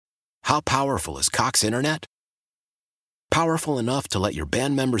How powerful is Cox Internet? Powerful enough to let your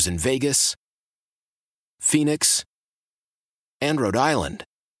band members in Vegas, Phoenix, and Rhode Island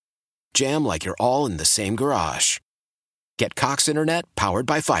jam like you're all in the same garage. Get Cox Internet powered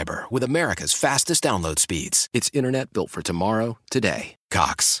by fiber with America's fastest download speeds. It's internet built for tomorrow, today.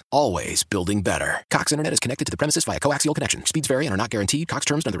 Cox, always building better. Cox Internet is connected to the premises via coaxial connection. Speeds vary and are not guaranteed. Cox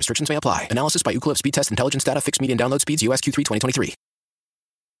terms and other restrictions may apply. Analysis by Ookla Speed Test Intelligence Data. Fixed median download speeds. US Q3 2023.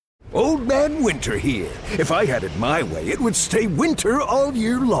 Old Man Winter here. If I had it my way, it would stay winter all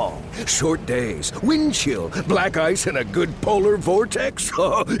year long. Short days, wind chill, black ice, and a good polar vortex.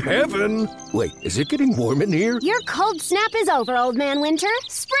 Oh, heaven! Wait, is it getting warm in here? Your cold snap is over, Old Man Winter.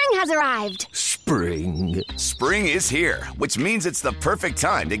 Spring has arrived. Spring. Spring is here, which means it's the perfect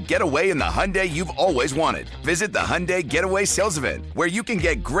time to get away in the Hyundai you've always wanted. Visit the Hyundai Getaway Sales Event, where you can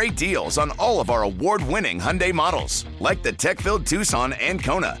get great deals on all of our award-winning Hyundai models, like the tech-filled Tucson and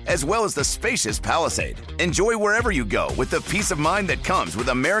Kona, as well as the spacious Palisade. Enjoy wherever you go with the peace of mind that comes with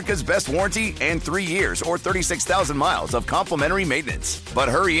America's best warranty and 3 years or 36,000 miles of complimentary maintenance. But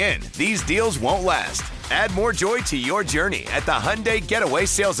hurry in, these deals won't last. Add more joy to your journey at the Hyundai Getaway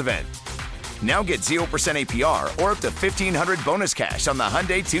Sales Event. Now get 0% APR or up to $1,500 bonus cash on the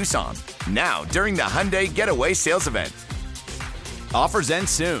Hyundai Tucson. Now, during the Hyundai Getaway Sales Event. Offers end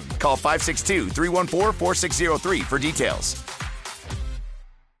soon. Call 562-314-4603 for details.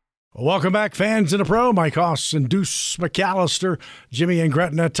 Welcome back, fans and a pro. Mike Hoss and Deuce McAllister, Jimmy and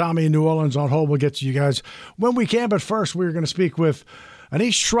Gretna, Tommy in New Orleans on hold. We'll get to you guys when we can. But first, we're going to speak with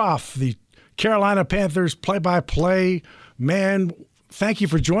Anish Shroff, the Carolina Panthers play-by-play man. Thank you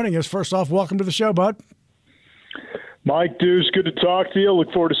for joining us. First off, welcome to the show, bud. Mike, Deuce, good to talk to you.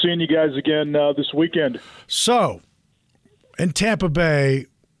 Look forward to seeing you guys again this weekend. So, in Tampa Bay,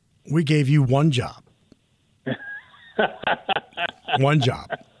 we gave you one job. One job,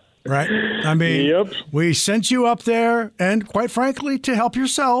 right? I mean, yep. We sent you up there, and quite frankly, to help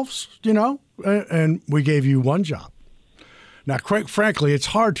yourselves, and we gave you one job. Now, quite frankly, it's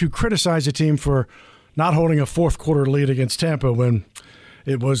hard to criticize a team for not holding a fourth quarter lead against Tampa when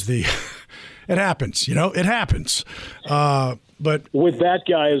it was it happens, it happens. But with that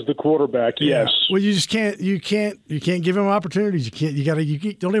guy as the quarterback, yes. Well, you just can't give him opportunities. You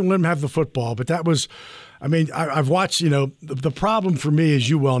don't even let him have the football. But that was, I've watched, the problem for me, as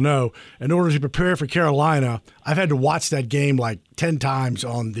you well know, in order to prepare for Carolina, I've had to watch that game like 10 times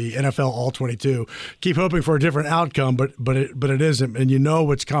on the NFL All-22. Keep hoping for a different outcome, but it isn't, and you know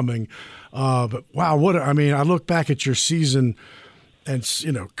what's coming. But wow, I look back at your season, and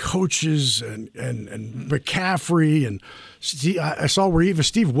coaches and McCaffrey and I saw where even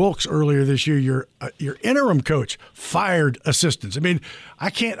Steve Wilks earlier this year, your interim coach fired assistants. I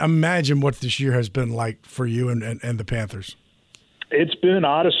can't imagine what this year has been like for you and the Panthers. It's been an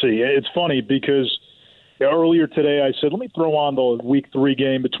odyssey. It's funny because earlier today I said, let me throw on the Week 3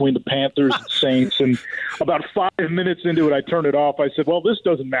 game between the Panthers and Saints, and about 5 minutes into it I turned it off. I said, well, this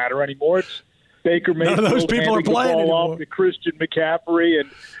doesn't matter anymore. It's Baker Mayfield none of those people are playing the ball anymore. Off to Christian McCaffrey,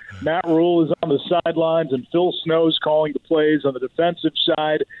 and Matt Rule is on the sidelines, and Phil Snow's calling the plays on the defensive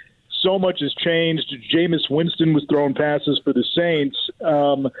side. So much has changed. Jameis Winston was throwing passes for the Saints.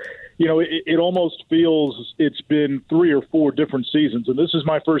 It almost feels it's been 3 or 4 different seasons, and this is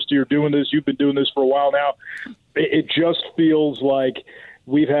my first year doing this. You've been doing this for a while now. It just feels like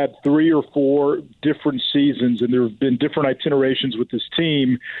we've had 3 or 4 different seasons, and there have been different itinerations with this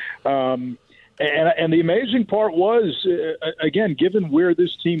team. And the amazing part was, again, given where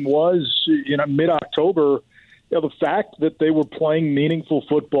this team was mid-October, the fact that they were playing meaningful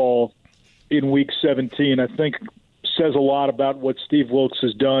football in Week 17, I think, says a lot about what Steve Wilks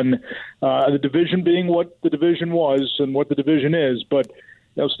has done. The division being what the division was and what the division is, but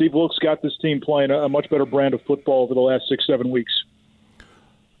Steve Wilks got this team playing a much better brand of football over the last 6-7 weeks.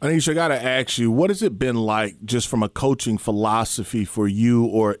 Anish, I got to ask you, what has it been like just from a coaching philosophy for you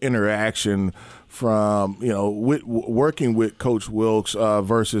or interaction from, working with Coach Wilks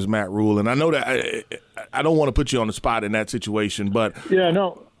versus Matt Rule? And I know that I don't want to put you on the spot in that situation, but yeah,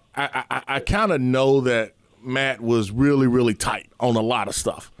 no, I kind of know that Matt was really, really tight on a lot of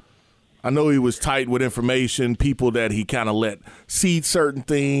stuff. I know he was tight with information, people that he kind of let see certain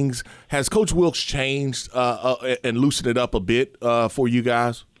things. Has Coach Wilks changed and loosened it up a bit for you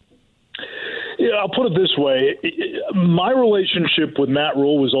guys? Yeah, I'll put it this way. My relationship with Matt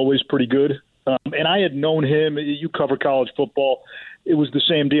Rule was always pretty good. And I had known him. You cover college football. It was the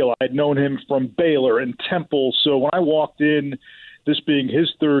same deal. I had known him from Baylor and Temple. So when I walked in, this being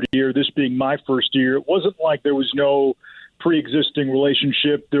his third year, this being my first year, it wasn't like there was no pre-existing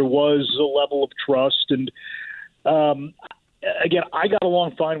relationship. There was a level of trust. And again, I got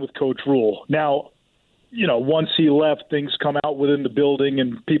along fine with Coach Rule. Now, once he left, things come out within the building,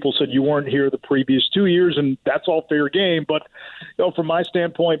 and people said you weren't here the previous 2 years, and that's all fair game. But, from my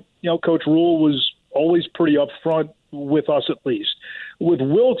standpoint, Coach Rule was always pretty upfront with us, at least. With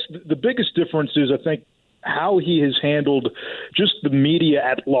Wilks, the biggest difference is, I think, how he has handled just the media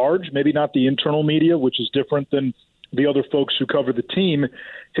at large, maybe not the internal media, which is different than the other folks who cover the team.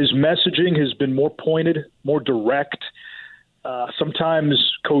 His messaging has been more pointed, more direct. Sometimes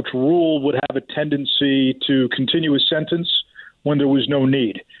Coach Rule would have a tendency to continue a sentence when there was no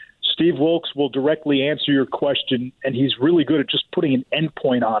need. Steve Wilks will directly answer your question, and he's really good at just putting an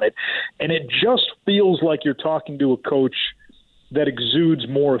endpoint on it. And it just feels like you're talking to a coach that exudes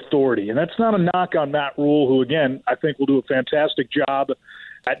more authority. And that's not a knock on Matt Rule, who, again, I think will do a fantastic job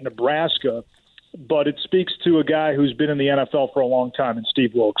at Nebraska. But it speaks to a guy who's been in the NFL for a long time, in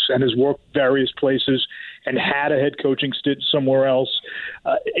Steve Wilks, and has worked various places and had a head coaching stint somewhere else.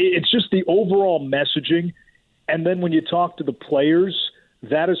 It's just the overall messaging. And then when you talk to the players,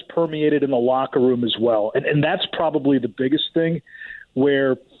 that is permeated in the locker room as well. And that's probably the biggest thing,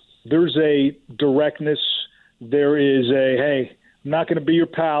 where there's a directness. There is a, hey, I'm not going to be your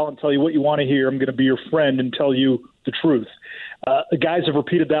pal and tell you what you want to hear. I'm going to be your friend and tell you the truth. The guys have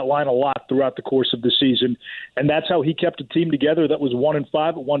repeated that line a lot throughout the course of the season, and that's how he kept a team together that was 1-5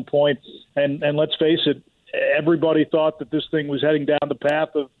 at one point. And let's face it, everybody thought that this thing was heading down the path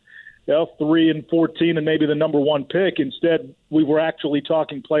of 3-14 and maybe the number one pick. Instead, we were actually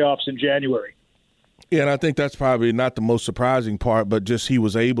talking playoffs in January. Yeah, and I think that's probably not the most surprising part, but just he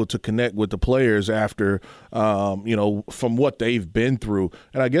was able to connect with the players after, from what they've been through.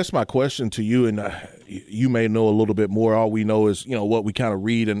 And I guess my question to you, and you may know a little bit more, all we know is, what we kind of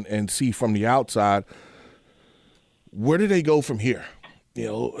read and see from the outside. Where do they go from here?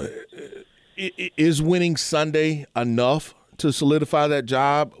 Is winning Sunday enough to solidify that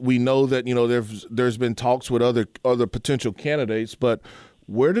job? We know that, there's been talks with other potential candidates, but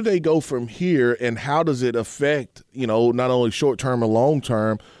where do they go from here, and how does it affect, not only short-term or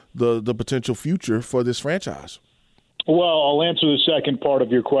long-term, the potential future for this franchise? Well, I'll answer the second part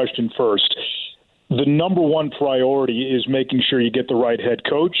of your question first. The number one priority is making sure you get the right head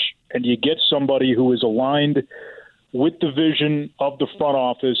coach and you get somebody who is aligned with the vision of the front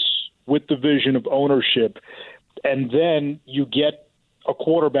office, with the vision of ownership, and then you get a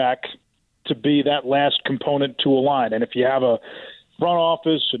quarterback to be that last component to align. And if you have a front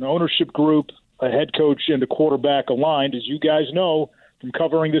office, an ownership group, a head coach, and a quarterback aligned, as you guys know from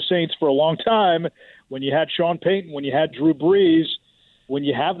covering the Saints for a long time, when you had Sean Payton, when you had Drew Brees, when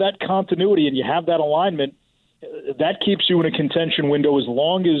you have that continuity and you have that alignment, that keeps you in a contention window as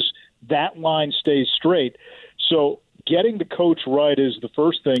long as that line stays straight. So getting the coach right is the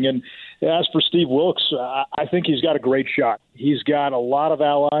first thing. And as for Steve Wilks, I think he's got a great shot. He's got a lot of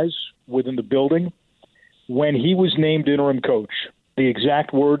allies within the building. When he was named interim coach, the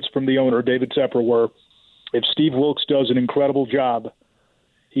exact words from the owner, David Tepper, were, if Steve Wilks does an incredible job,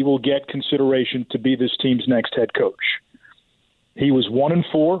 he will get consideration to be this team's next head coach. He was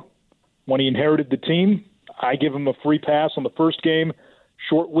 1-4 when he inherited the team. I give him a free pass on the first game.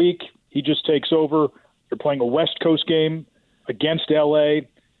 Short week, he just takes over. They're playing a West Coast game against L.A.,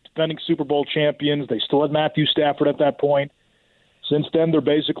 defending Super Bowl champions. They still had Matthew Stafford at that point. Since then, they're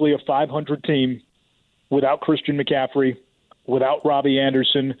basically a 500 team without Christian McCaffrey, without Robbie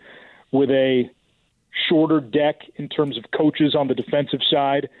Anderson, with a shorter deck in terms of coaches on the defensive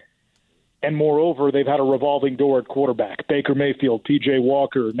side. And moreover, they've had a revolving door at quarterback. Baker Mayfield, P.J.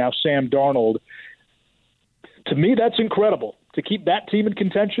 Walker, now Sam Darnold. To me, that's incredible. To keep that team in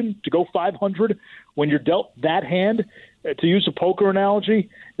contention, to go 500 when you're dealt that hand, to use a poker analogy,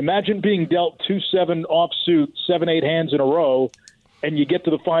 imagine being dealt 2-7 offsuit, 7-8 hands in a row, and you get to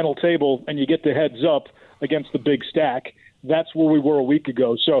the final table and you get the heads up against the big stack. That's where we were a week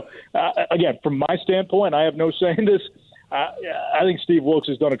ago. So, again, from my standpoint, I have no say in this. I think Steve Wilks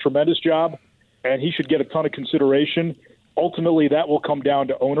has done a tremendous job, and he should get a ton of consideration. Ultimately, that will come down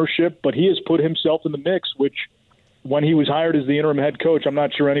to ownership, but he has put himself in the mix, which when he was hired as the interim head coach, I'm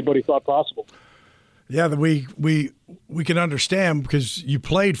not sure anybody thought possible. Yeah, we can understand because you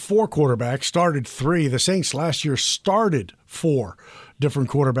played 4 quarterbacks, started 3. The Saints last year started 4 different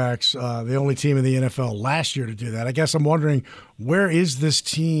quarterbacks, the only team in the NFL last year to do that. I guess I'm wondering, where is this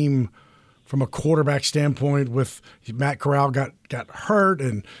team from a quarterback standpoint with Matt Corral got hurt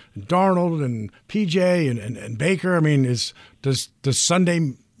and Darnold and PJ and Baker? I mean, does Sunday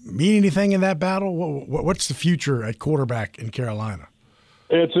mean anything in that battle? What's the future at quarterback in Carolina?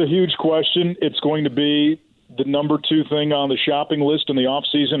 It's a huge question. It's going to be the number 2 thing on the shopping list in the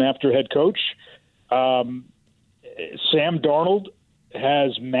offseason after head coach. Sam Darnold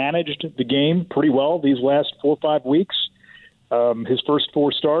has managed the game pretty well these last 4 or 5 weeks. His first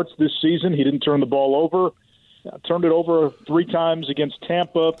 4 starts this season, he didn't turn the ball over. Turned it over 3 times against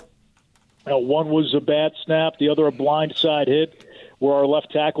Tampa. One was a bad snap, the other a blindside hit where our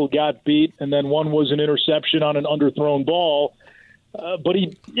left tackle got beat, and then one was an interception on an underthrown ball. But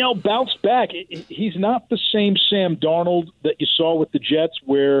he, bounced back. He's not the same Sam Darnold that you saw with the Jets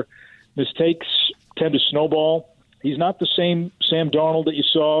where mistakes tend to snowball. He's not the same Sam Darnold that you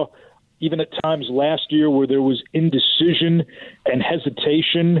saw even at times last year where there was indecision and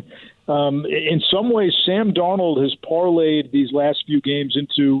hesitation. In some ways, Sam Darnold has parlayed these last few games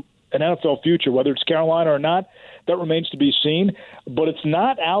into an NFL future. Whether it's Carolina or not, that remains to be seen. But it's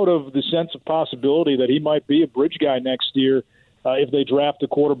not out of the sense of possibility that he might be a bridge guy next year if they draft a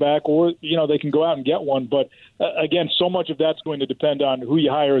quarterback, or they can go out and get one. But again, so much of that's going to depend on who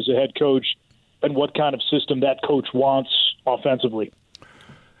you hire as a head coach and what kind of system that coach wants offensively.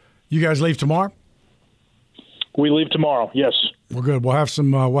 You guys leave tomorrow? We leave tomorrow. Yes. Well, good. We'll have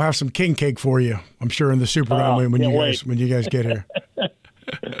some king cake for you, I'm sure, in the Superdome when you guys get here.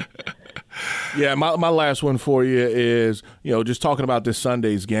 Yeah, my last one for you is, just talking about this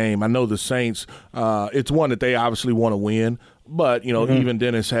Sunday's game. I know the Saints, it's one that they obviously want to win. But, even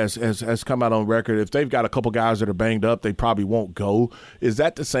Dennis has come out on record. If they've got a couple guys that are banged up, they probably won't go. Is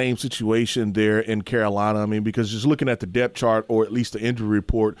that the same situation there in Carolina? I mean, because just looking at the depth chart or at least the injury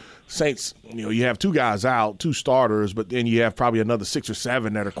report, Saints, you have 2 guys out, 2 starters, but then you have probably another 6 or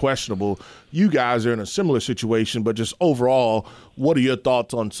 7 that are questionable. You guys are in a similar situation, but just overall, what are your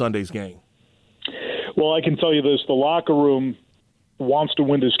thoughts on Sunday's game? Well, I can tell you this. The locker room wants to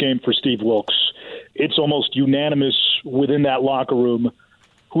win this game for Steve Wilks. It's almost unanimous within that locker room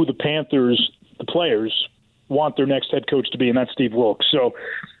who the Panthers, the players, want their next head coach to be, and that's Steve Wilks. So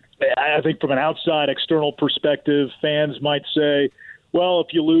I think from an outside external perspective, fans might say, well, if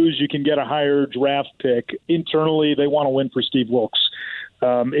you lose, you can get a higher draft pick. Internally, they want to win for Steve Wilks.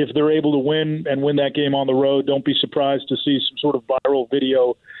 If they're able to win and win that game on the road, don't be surprised to see some sort of viral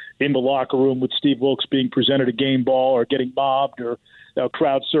video in the locker room with Steve Wilks being presented a game ball or getting mobbed or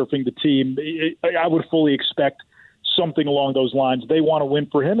crowd surfing the team. I would fully expect something along those lines. They want to win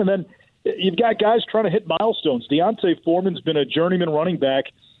for him. And then you've got guys trying to hit milestones. D'Onta Foreman's been a journeyman running back.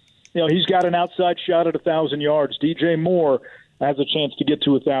 He's got an outside shot at 1,000 yards. DJ Moore has a chance to get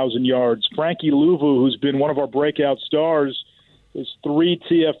to 1,000 yards. Frankie Louvu, who's been one of our breakout stars, is 3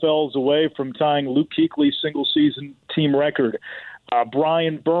 TFLs away from tying Luke Kuechly's single-season team record.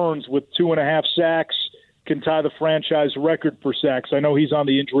 Brian Burns with 2.5 sacks can tie the franchise record for sacks. I know he's on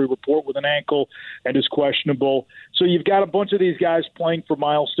the injury report with an ankle and is questionable. So you've got a bunch of these guys playing for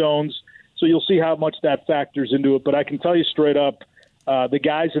milestones, so you'll see how much that factors into it. But I can tell you straight up, the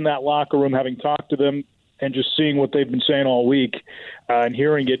guys in that locker room, having talked to them and just seeing what they've been saying all week and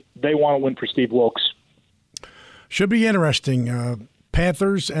hearing it, they want to win for Steve Wilks. Should be interesting.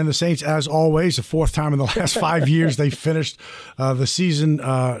 Panthers and the Saints, as always, the 4th time in the last 5 years they finished the season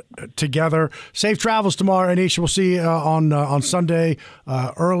together. Safe travels tomorrow, Anish. We'll see you on Sunday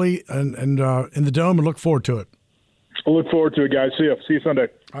early and in the Dome, and look forward to it. I look forward to it, guys. See you Sunday.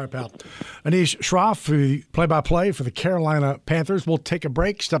 All right, pal. Anish Shroff, the play-by-play for the Carolina Panthers. We'll take a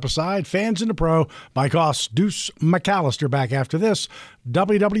break, step aside. Fans in the Pro, Mike Goss, Deuce McAllister back after this.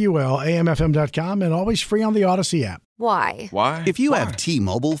 WWL, AMFM.com, and always free on the Odyssey app. Why? If you have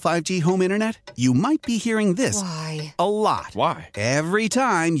T-Mobile 5G home internet, you might be hearing this Why? a lot. Why? Every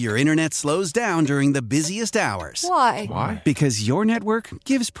time your internet slows down during the busiest hours. Why? Because your network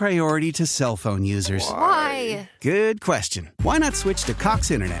gives priority to cell phone users. Why? Good question. Why not switch to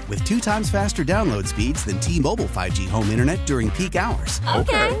Cox Internet with 2 times faster download speeds than T-Mobile 5G home internet during peak hours?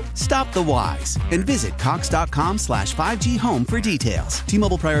 Okay. Stop the whys and visit cox.com/5G home for details.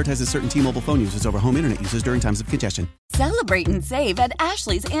 T-Mobile prioritizes certain T-Mobile phone users over home internet users during times of congestion. Celebrate and save at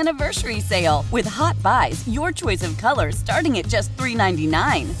Ashley's Anniversary Sale. With Hot Buys, your choice of colors starting at just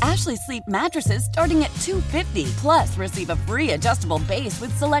 $3.99. Ashley Sleep mattresses starting at $2.50. Plus, receive a free adjustable base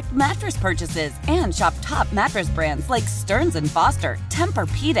with select mattress purchases. And shop top mattress brands like Stearns & Foster,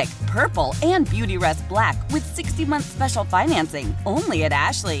 Tempur-Pedic, Purple, and Beautyrest Black with 60-month special financing. Only at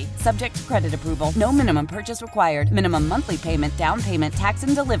Ashley. Subject to credit approval. No minimum purchase required. Minimum monthly payment, down payment, tax,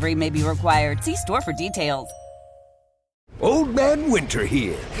 and delivery may be required. See store for details. Old Man Winter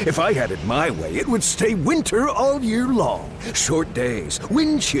here. If I had it my way, it would stay winter all year long. Short days,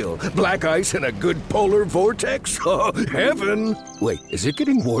 wind chill, black ice, and a good polar vortex. Oh, heaven. Wait, is it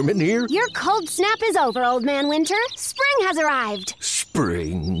getting warm in here? Your cold snap is over, Old Man Winter. Spring has arrived.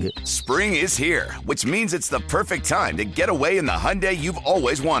 spring. Spring is here, which means it's the perfect time to get away in the Hyundai you've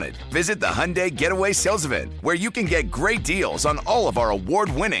always wanted. Visit the Hyundai Getaway Sales Event, where you can get great deals on all of our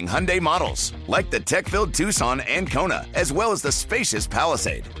award-winning Hyundai models, like the tech-filled Tucson and Kona, as well as the spacious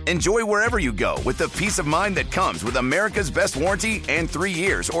Palisade. Enjoy wherever you go with the peace of mind that comes with America's best warranty and 3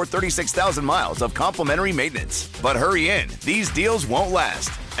 years or 36,000 miles of complimentary maintenance. But hurry in, these deals won't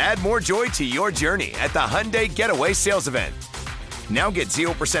last. Add more joy to your journey at the Hyundai Getaway Sales Event. Now get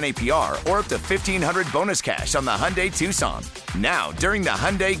 0% APR or up to $1,500 bonus cash on the Hyundai Tucson. Now, during the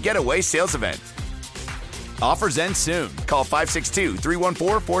Hyundai Getaway Sales Event. Offers end soon. Call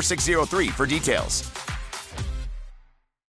 562-314-4603 for details.